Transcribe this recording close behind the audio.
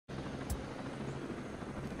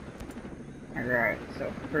Alright,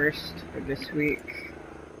 so first for this week,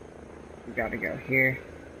 we gotta go here,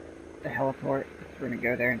 the heliport. We're gonna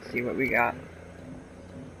go there and see what we got.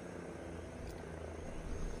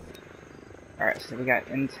 Alright, so we got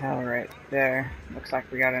intel right there. Looks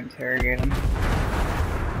like we gotta interrogate him.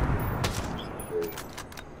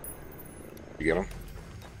 You get him?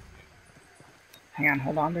 Hang on,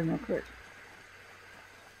 hold on to him real quick.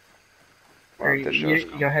 Or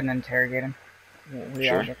you go ahead and interrogate him. We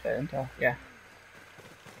Sure. all get the intel, yeah.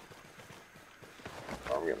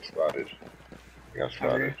 Oh, I'm getting spotted. I got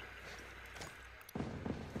spotted.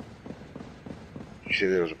 You see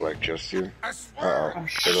there was a black chest here? I swear, Oh, I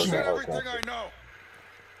said everything I know.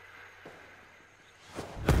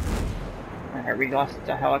 Alright, we lost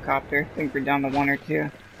the helicopter. I think we're down to 1 or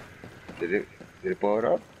 2. Did it blow it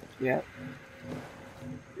up? Yep.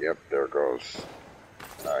 Yep, there it goes.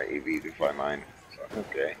 EV to fly mine. So,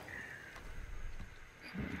 okay.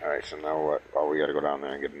 Alright, so now what? Oh, we gotta go down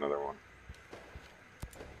there and get another one.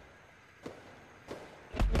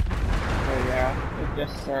 So yeah, it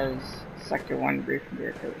just says Sector 1 briefing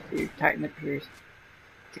vehicle received. Titan appears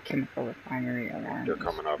to chemical refinery alarm. They're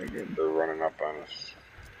coming up. They're running up on us.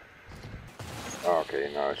 Oh,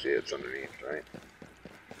 okay, now I see it's underneath, right?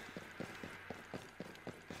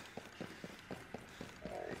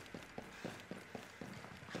 Alright.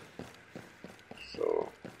 So,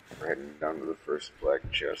 we're heading down to the first black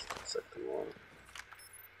chest in Sector 1.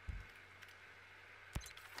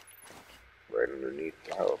 Right underneath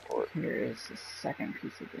the heliport. Here is the second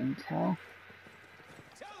piece of intel.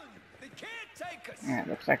 They can't take us. Yeah, it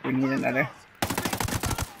looks like we need another.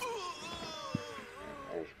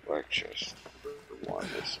 There's black chest for 1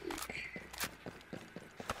 this week.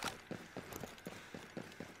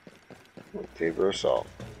 Tabor assault.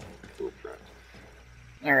 Blueprint.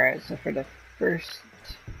 Alright, so for the first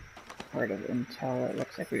part of intel, it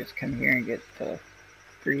looks like we just come here and get the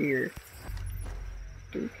 3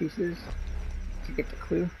 pieces to get the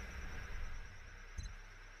clue.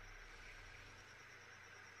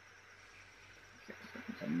 Okay, so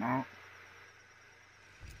it's a map.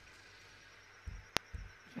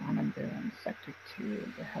 John and Bill in Sector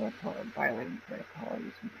 2, the heliport violating protocol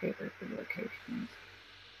using paper for locations.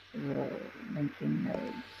 Little linking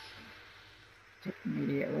nodes. Took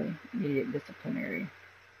immediate disciplinary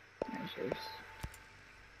measures.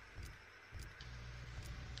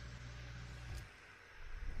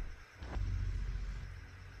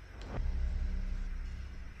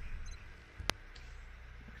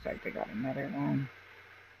 Looks like they got another one.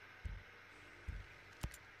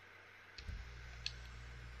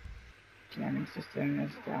 Jamming system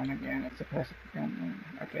is down again. It's supposed to prevent.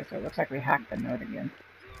 Okay, so it looks like we hacked the node again.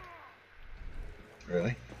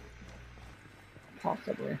 Really?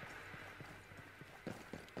 Possibly.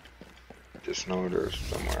 This node or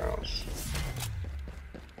somewhere else?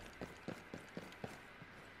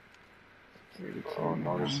 Oh,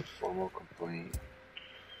 notice a formal complaint.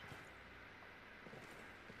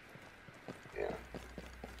 Yeah.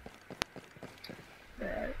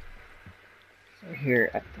 Right. So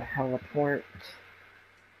here at the heliport,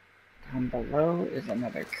 down below is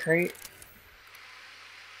another crate.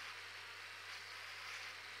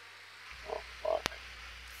 Oh, fuck.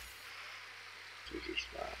 Jesus,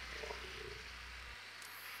 man.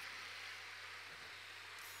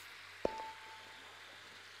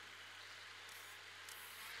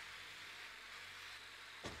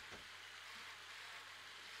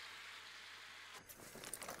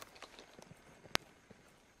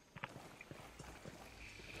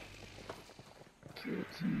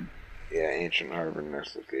 Yeah, ancient harbor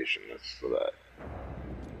next location. That's for that.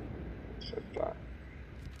 That's what I thought.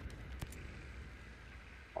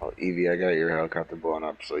 Oh, Evie, I got your helicopter blown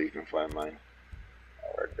up, so you can fly mine.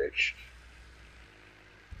 Alright, bitch.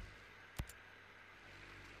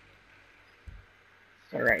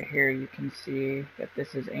 So right here you can see that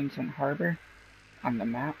this is Ancient Harbor on the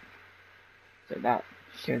map. So that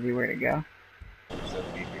shows you where to go.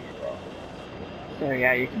 So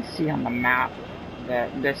yeah, you can see on the map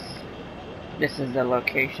that this is the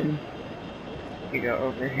location. You go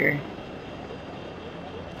over here.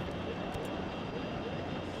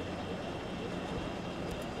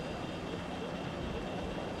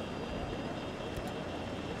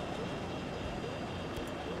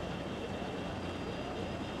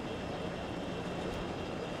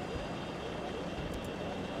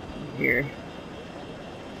 Here,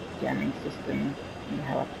 jamming system in the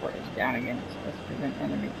heliport is down again. It's supposed to prevent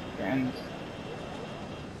enemy friends.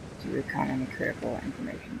 To recon any critical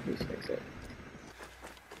information, please fix it.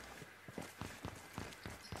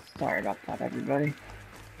 Sorry about that, everybody.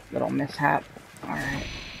 Little mishap. Alright.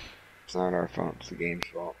 It's not our fault, it's the game's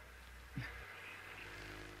fault.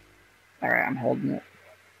 Alright, I'm holding it.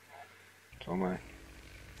 So am I.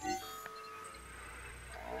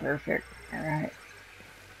 Perfect. Alright.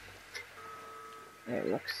 It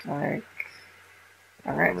looks like...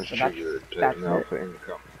 Alright, so that's it.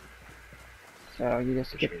 So you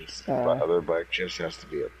just get... The other black chest has to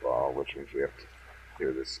be a ball, which means we have to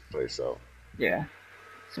clear this place out. Yeah.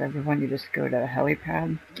 So everyone, you just go to the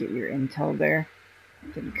helipad, get your intel there,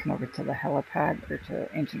 then come over to the helipad, or to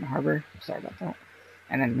Ancient Harbor, sorry about that,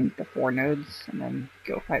 and then link the 4 nodes, and then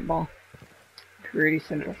go fight ball. Pretty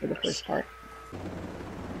simple for the first part. I'm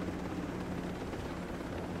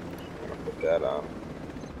gonna put that on.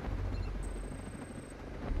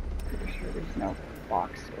 Pretty sure there's no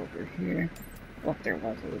box over here. Well, if there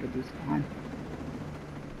was, it would have despawned.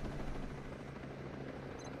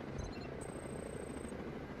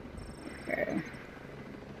 Okay.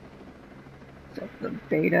 So for the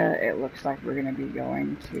beta, it looks like we're going to be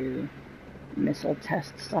going to missile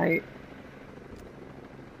test site.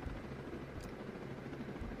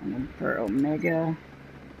 And then for Omega,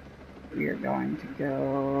 we are going to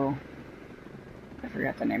go... I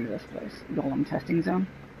forgot the name of this place. Golem Testing Zone.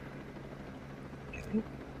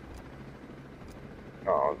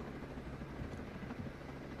 Oh.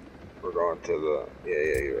 We're going to the...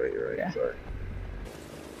 Yeah, you're right, Yeah. Sorry.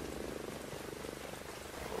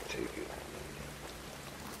 I'll take it.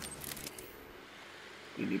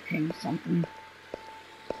 Did you ping something?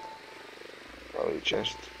 Probably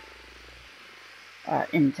chest.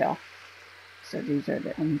 Intel. So these are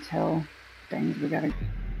the intel things we gotta...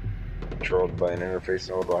 Controlled by an interface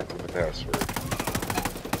node locked with a password.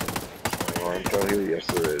 Any more intel here? Yes,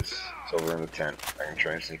 there is. It's over in the tent. I can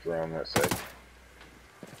try and sneak around that side.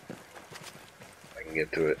 I can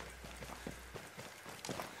get to it.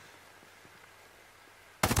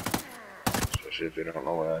 Especially if they don't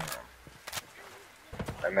know where I am.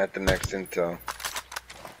 I'm at the next intel.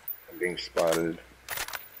 I'm being spotted.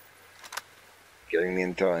 Getting the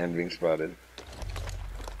intel and being spotted.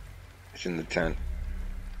 It's in the tent.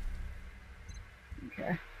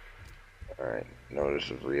 Okay. Alright,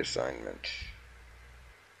 notice of reassignment.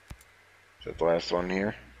 Is that the last one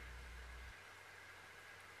here?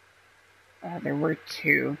 There were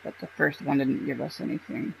 2, but the first one didn't give us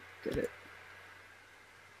anything, did it?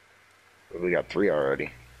 Well, we got 3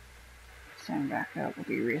 already. Sign back up. Will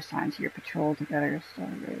be reassigned to your patrol together. So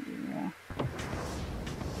ready to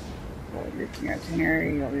roll your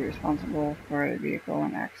itinerary. You'll be responsible for the vehicle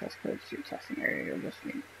and access codes to your testing area. You'll just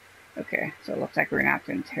need... Okay, so it looks like we're gonna have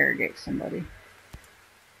to interrogate somebody.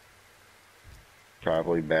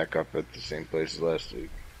 Probably back up at the same place as last week.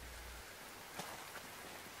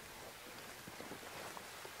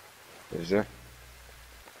 Is there?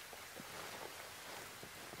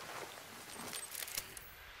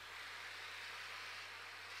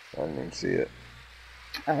 I didn't even see it.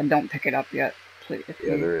 Don't pick it up yet, please.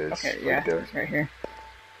 Yeah, there is. Okay, Right yeah, there. it's right here.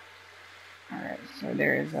 Alright, so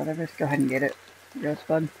there is out of this. Go ahead and get it, Ghost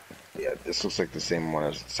Bud. Yeah, this looks like the same one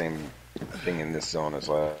as same thing in this zone as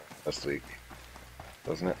last week,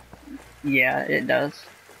 doesn't it? Yeah, it does.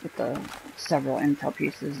 With the several intel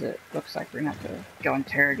pieces, it looks like we're gonna have to go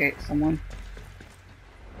interrogate someone.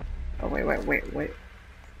 Oh, wait.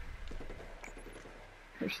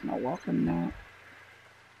 Personal welcome note.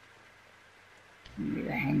 Need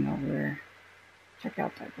a hangover. Check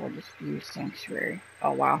out that gorgeous view sanctuary.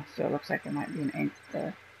 Oh wow, so it looks like there might be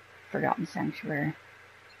the Forgotten Sanctuary.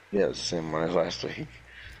 Yeah, it's the same one as last week.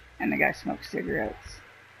 And the guy smokes cigarettes.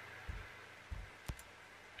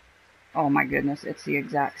 Oh my goodness, it's the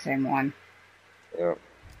exact same one. Yep.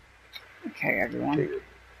 Okay, everyone.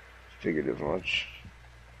 Figured as much.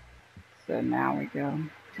 So now we go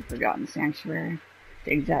to Forgotten Sanctuary.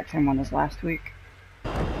 The exact same one as last week.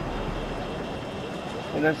 So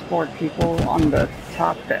there's 4 people on the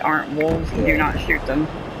top that aren't wolves. Yeah. Do not shoot them.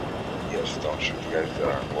 Yes, don't shoot the guys that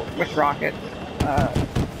aren't wolves. With rockets.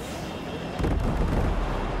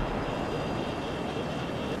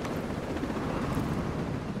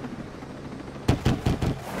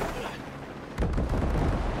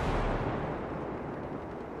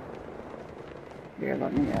 Here,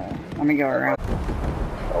 let me go around.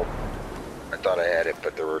 Oh, I thought I had it,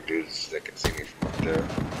 but there were dudes that could see me from up there.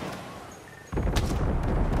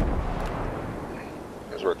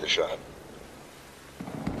 It was worth a shot.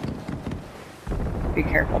 Be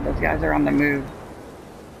careful, those guys are on the move.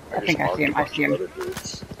 I think I see him. I see him.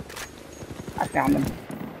 I found him.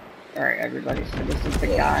 Alright, everybody, so this is the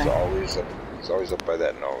guy. He's always up by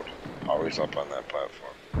that node. Always up on that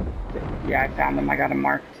platform. Yeah, I found him. I got him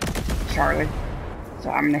marked. Charlie. So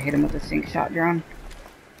I'm gonna hit him with a sync shot drone,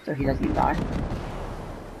 so he doesn't die.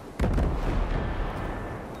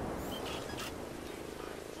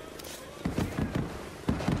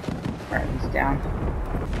 down.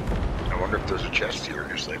 I wonder if there's a chest here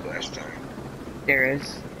just like last time. There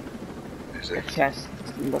is. Is The it? chest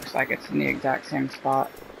looks like it's in the exact same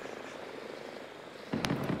spot.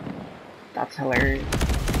 That's hilarious.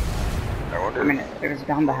 I wonder. I mean, it was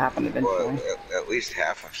bound to happen eventually. Well, at least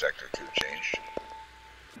half of Sector 2 changed.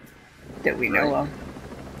 That we know of.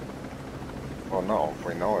 Well, no,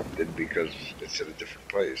 we know it did because it's at a different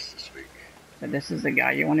place this week. But this is the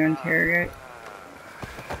guy you want to interrogate?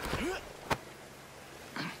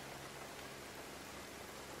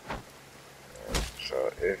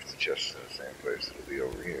 So if the chest is in the same place, it'll be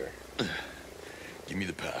over here. Give me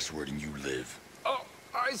the password and you live. Oh,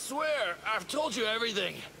 I swear, I've told you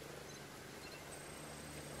everything.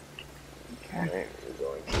 Okay. Alright, we're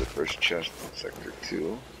going to the first chest in Sector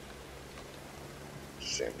 2.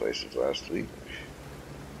 Same place as last week.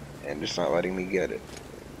 And it's not letting me get it.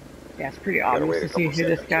 Yeah, it's pretty Gotta obvious wait a to see couple who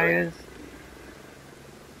this seconds, guy right? is.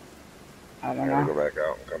 I don't Gotta know. go back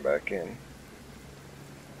out and come back in.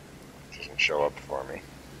 It doesn't show up for me.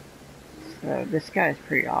 So this guy is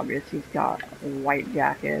pretty obvious. He's got a white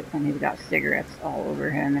jacket and he's got cigarettes all over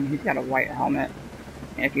him and he's got a white helmet.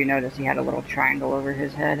 And if you notice, he had a little triangle over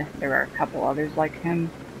his head. There are a couple others like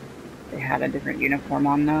him. They had a different uniform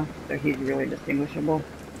on though, so he's really distinguishable.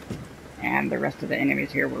 And the rest of the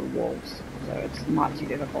enemies here were wolves, so it's not too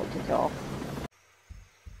difficult to tell.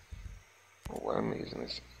 What am I using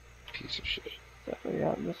this piece of shit? So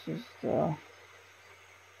yeah, this is the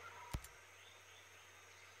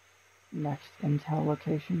next intel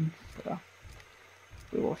location. So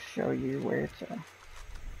we will show you where to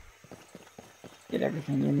get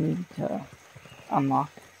everything you need to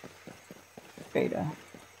unlock beta.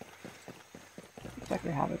 Looks like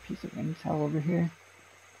we have a piece of intel over here.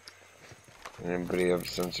 Anybody have a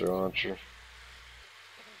sensor launcher?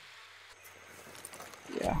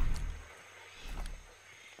 Yeah.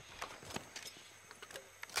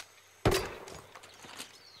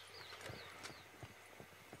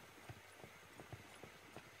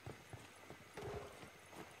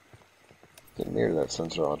 Get near that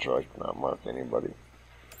sensor launcher, I cannot mark anybody.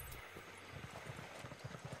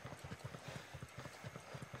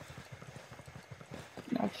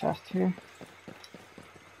 No chest here.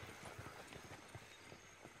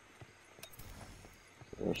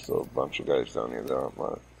 There's still a bunch of guys down here that aren't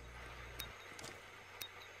marked.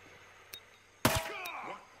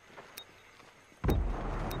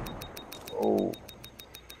 Oh.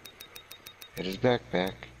 Hit his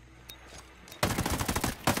backpack.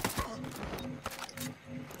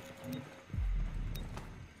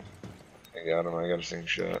 I got him, I got a single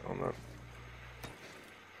shot. Hold on.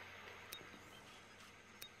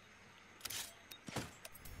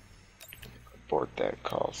 Abort that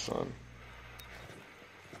call, son.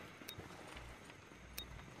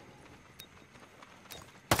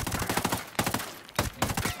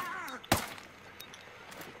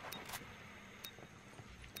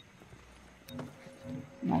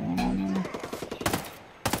 No.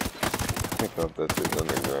 I thought that dude's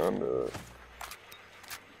underground.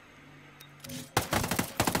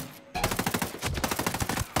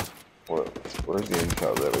 Where's the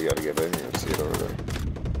intel that we gotta get in here and see it over there?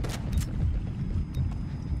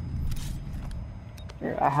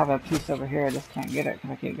 Here, I have a piece over here, I just can't get it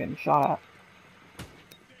because I keep getting shot at.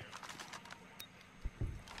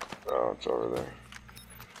 Oh, it's over there.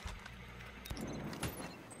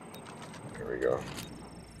 Here we go.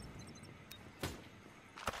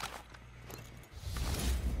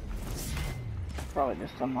 Probably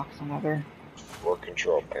just unlocks another. 4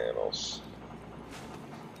 control panels.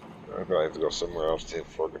 I probably have to go somewhere else to hit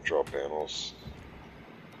 4 control panels.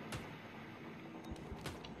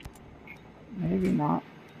 Maybe not.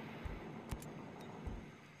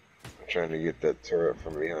 I'm trying to get that turret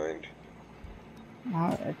from behind.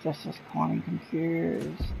 No, it just says quantum computer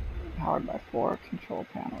is powered by 4 control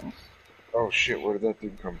panels. Oh shit, where did that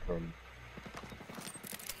dude come from?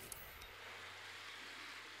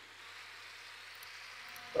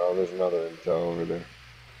 Oh, there's another intel over there.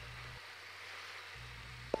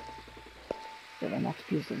 So the next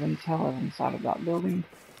piece of intel is inside of that building.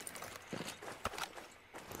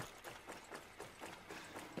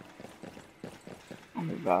 I'll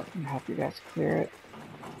move up and help you guys clear it.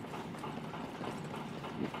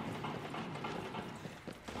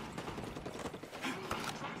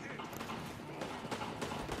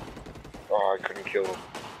 Oh, I couldn't kill him.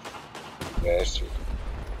 Bastard.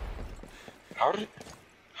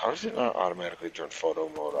 How does it not automatically turn photo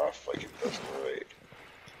mode off like it does in Raid?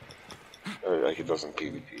 Or like it does in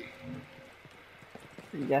PvP?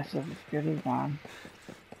 Your guess is as good as mine.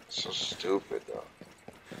 So stupid though.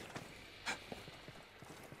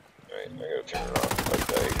 Alright, I gotta turn it off like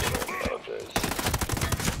that again. apologize.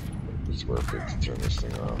 It's worth it to turn this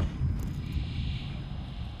thing off.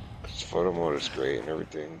 Because photo mode is great and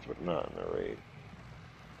everything, but not in the raid.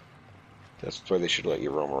 That's why they should let you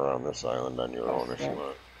roam around this island on your own if you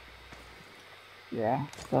want. Yeah,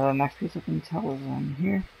 the next piece of intel is in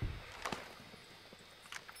here.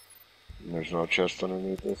 And there's no chest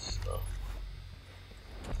underneath this? No.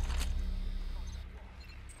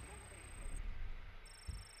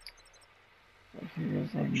 So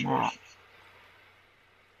here's a No map. chest.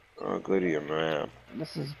 Oh, goody, a map.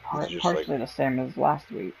 This is Just partially like, the same as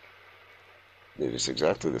last week. it is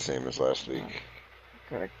exactly the same as last week.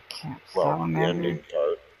 Go to Camp Well, the Salamander. ending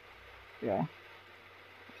part. Yeah.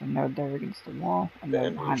 There's a node there against the wall, and The then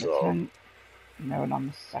end behind the result. tent, a node on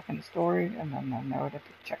the second story, and then a node at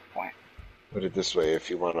the checkpoint. Put it this way, if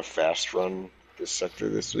you want to fast run this sector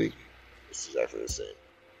this week, it's exactly the same.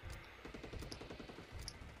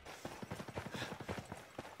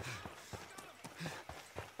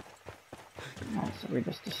 Alright, so we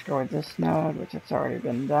just destroyed this node, which it's already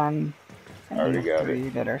been done. And Already the got three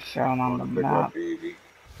that are shown on the Pick map. up Evie.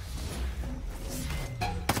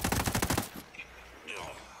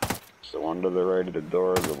 So the one to the right of the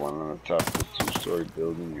door, the one on the top of the two-story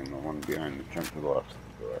building, and the one behind the tent to the left of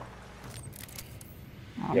the door.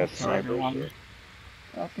 Yeah, it's snipers everyone.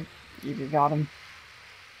 I think Evie got him.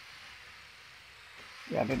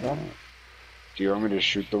 Yeah, they did. Do you want me to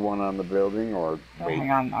shoot the one on the building, or wait?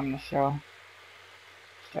 Hang on, I'm gonna show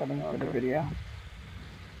them for the video.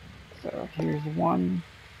 So here's one.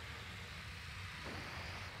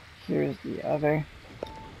 Here's the other.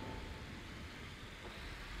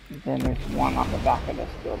 And then there's one on the back of this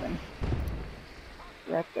building.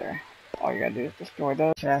 Right there. All you gotta do is destroy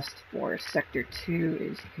those. Chest for Sector 2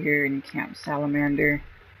 is here in Camp Salamander.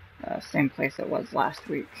 Same place it was last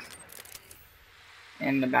week.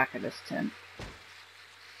 In the back of this tent.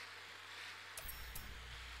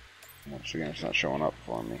 Once again, it's not showing up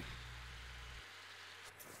for me.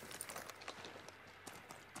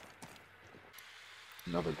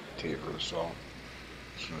 Another taper assault.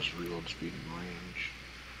 This one's reload speed and range.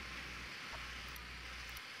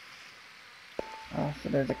 So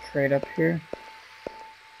there's a crate up here.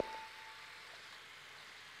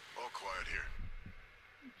 All quiet here.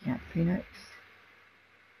 Camp Phoenix.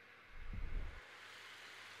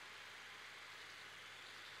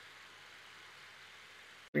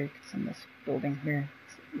 It's in this building here.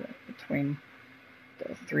 It's between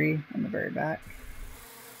the 3 and the very back.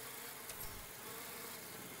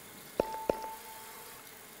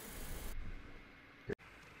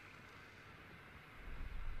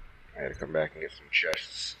 I had to come back and get some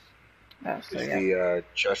chests. Oh, so Is yeah. the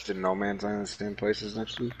chest in No Man's Land the same place as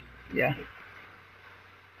next week? Yeah.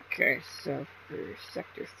 Okay, so for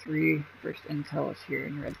Sector 3, first intel is here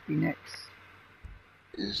in Red Phoenix.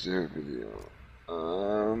 Is there a video?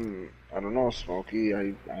 I don't know, Smokey.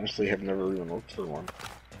 I honestly have never even looked for one.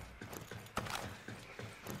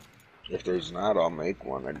 If there's not, I'll make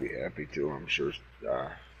one. I'd be happy to. I'm sure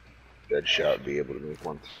Deadshot would be able to make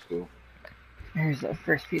one too. Here's the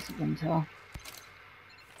first piece of intel.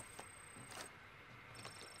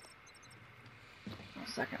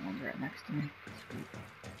 The second one's right next to me.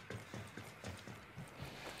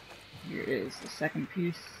 Here is the second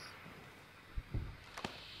piece.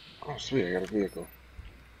 Oh, sweet, I got a vehicle.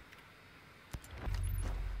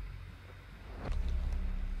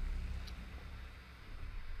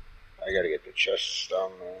 I gotta get the chests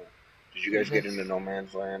down there. Did you guys get into No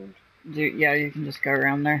Man's Land? Yeah, you can just go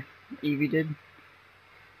around there. Evie did.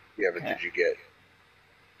 Yeah, but did you get,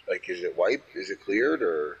 like, is it wiped? Is it cleared,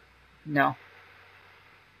 or? No.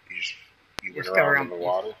 You went around in the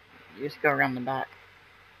water? You just go around the back.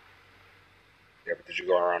 Yeah, but did you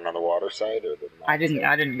go around on the water side, or the I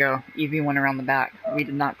didn't go. Evie went around the back. We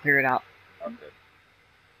did not clear it out. Okay.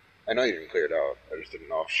 I know you didn't clear it out. I just didn't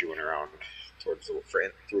know if she went around towards the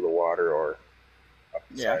through the water or up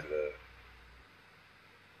the side of the.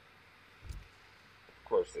 Of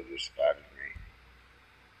course, they just spotted me.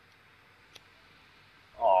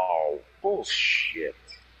 Oh, bullshit.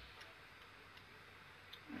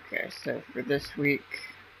 Okay, so for this week,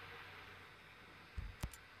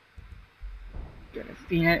 go to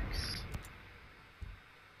Phoenix,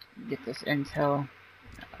 get this intel.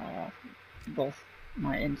 Both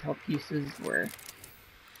my intel pieces were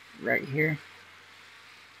right here,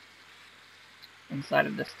 inside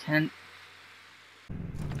of this tent.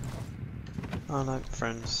 Oh no,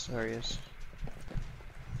 friends, there he is.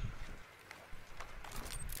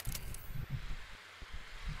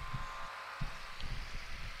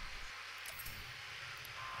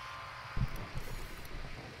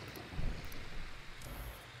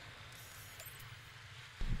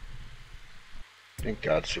 Thank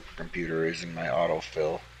God supercomputer is in my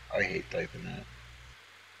autofill. I hate typing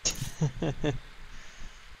that.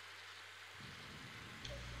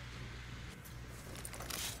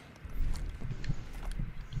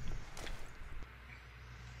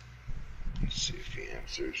 Let's see if he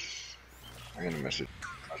answers. I'm gonna message.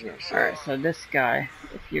 I was gonna say. Alright, so this guy,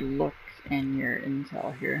 if you look in your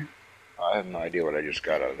intel here. I have no idea what I just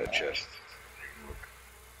got out of that chest.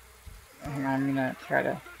 I'm gonna try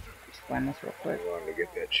to explain this real quick. I wanted to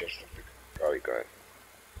get that chest up the golly god.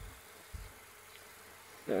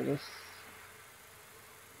 So this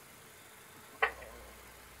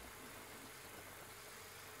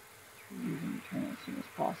using turn it as soon as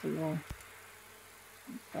possible.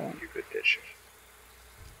 You get that shit.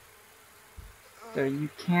 So you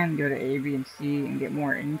can go to A, B, and C and get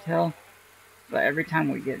more intel, but every time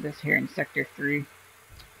we get this here in Sector 3,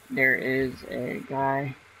 there is a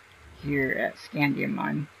guy here at Scandium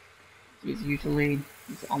Mine. He's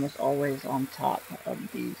almost always on top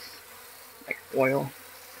of these, like, oil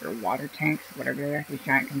or water tanks, whatever they are, these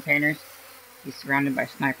giant containers. He's surrounded by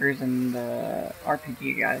snipers and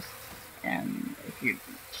RPG guys, and if you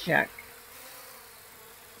check,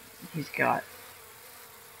 he's got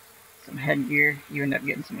some headgear. You end up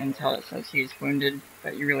getting some intel that says he's wounded,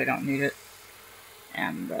 but you really don't need it.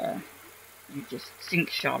 And you just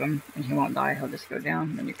sink shot him, and he won't die. He'll just go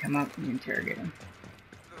down. Then you come up and you interrogate him.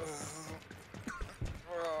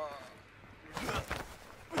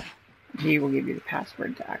 He will give you the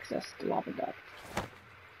password to access the lava duct.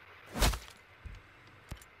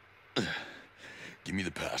 Give me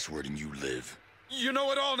the password and you live. You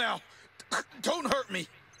know it all now. Don't hurt me.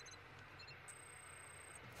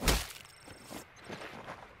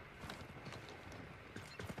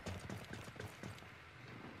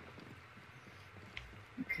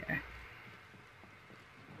 Okay.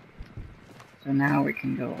 So now we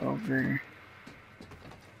can go over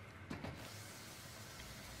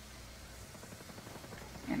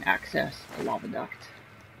and access the lava duct.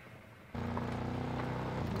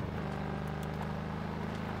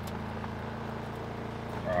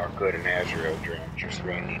 Oh, good, an Azrael drone just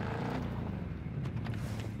running.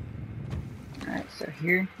 Alright, so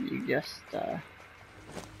here you just, Guys,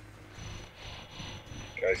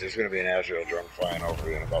 there's gonna be an Azrael drone flying over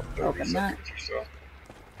in about 30 Open that. seconds or so.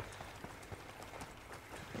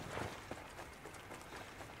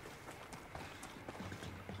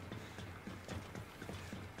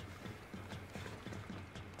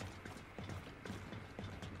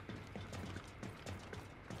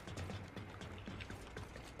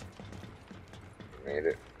 Made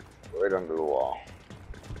it right under the wall.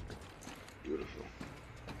 Beautiful.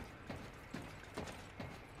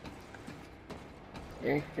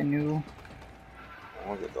 there's the new,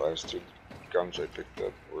 Oh, look at the last two guns I picked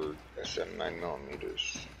up were SM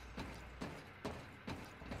 9mm.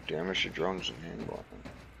 Damage to drones and handgun.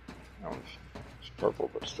 No, it's purple,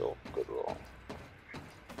 but still good roll.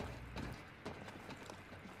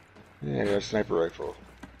 Yeah, a sniper rifle.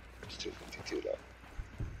 It's 252 though.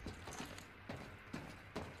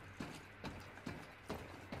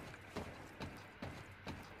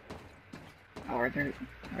 oh, are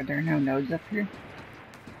there no nodes up here?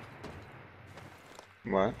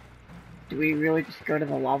 What? Do we really just go to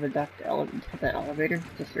the lava duct to the elevator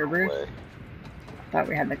to Cerberus? Way. I thought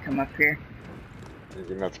we had to come up here. You're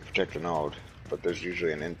gonna have to protect the node, but there's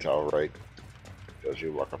usually an intel right as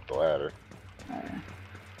you walk up the ladder. Okay.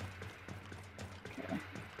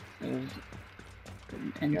 So there's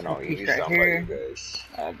an intel You know, piece easy right on by here. you guys.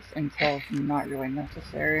 This intel's not really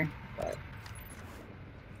necessary, but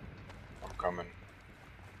I'm coming.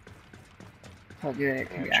 told you that it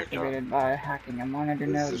can be Yeah, check out. activated by hacking a monitor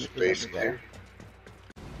This node, is which is over basically there.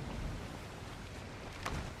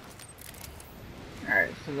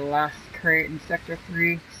 Alright, so the last crate in Sector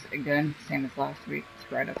 3, again, same as last week, it's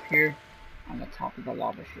right up here on the top of the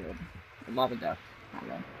lava shield. The lava duct, not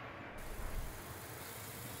really.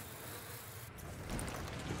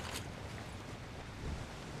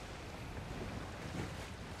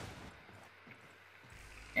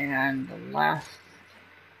 And the last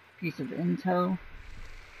piece of intel,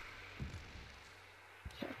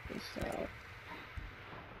 check this out.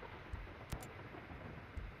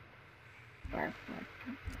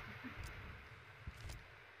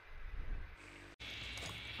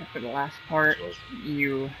 So for the last part,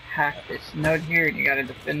 you hack this node here and you gotta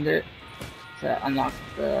defend it to unlock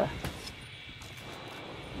the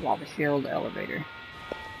lava shield elevator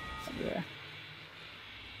over there.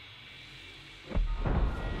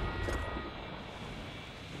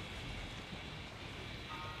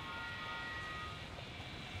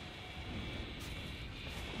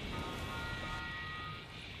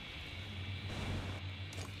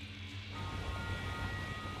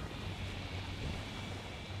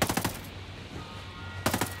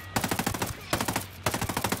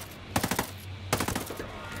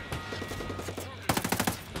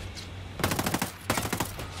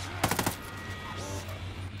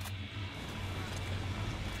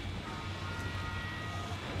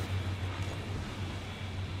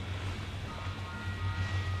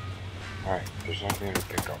 Alright, there's nothing here to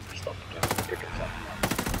pick up stuff. Just picking something up.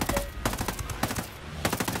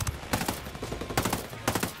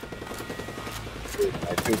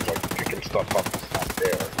 My dude's like picking stuff up that's not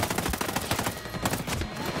there.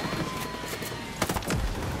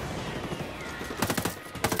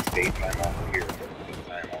 And it's daytime over here, but it's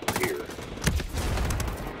daytime over here.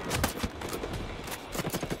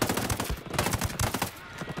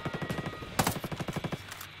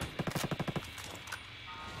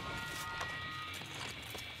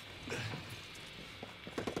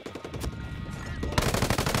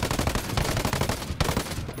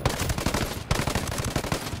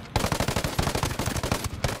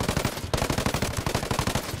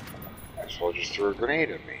 Asshole just threw a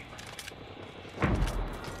grenade at me.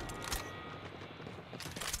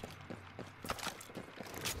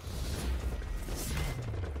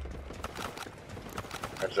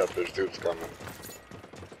 Heads up, there's dudes coming.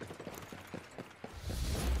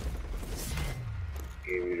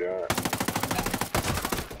 Give me that.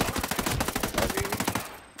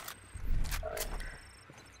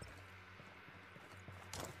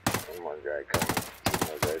 One more guy coming. One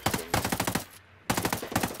more guys coming.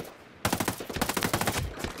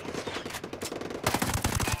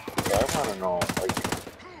 I want to know, like,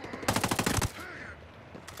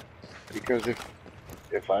 because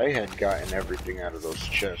if I had gotten everything out of those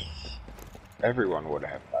chests, everyone would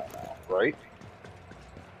have by now, right?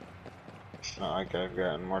 It's not like I've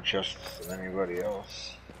gotten more chests than anybody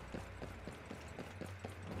else.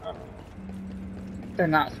 I don't know. They're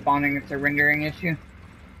not spawning, it's a rendering issue.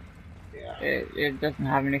 Yeah. It doesn't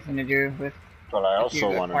have anything to do with But I if you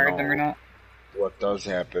also want to acquired them or know not. what does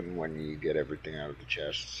happen when you get everything out of the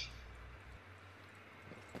chests.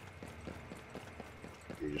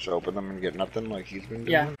 You just open them and get nothing like he's been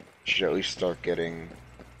doing? Yeah. You should at least start getting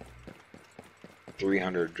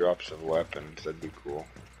 300 drops of weapons. That'd be cool.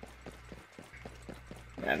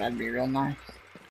 Yeah, that'd be real nice.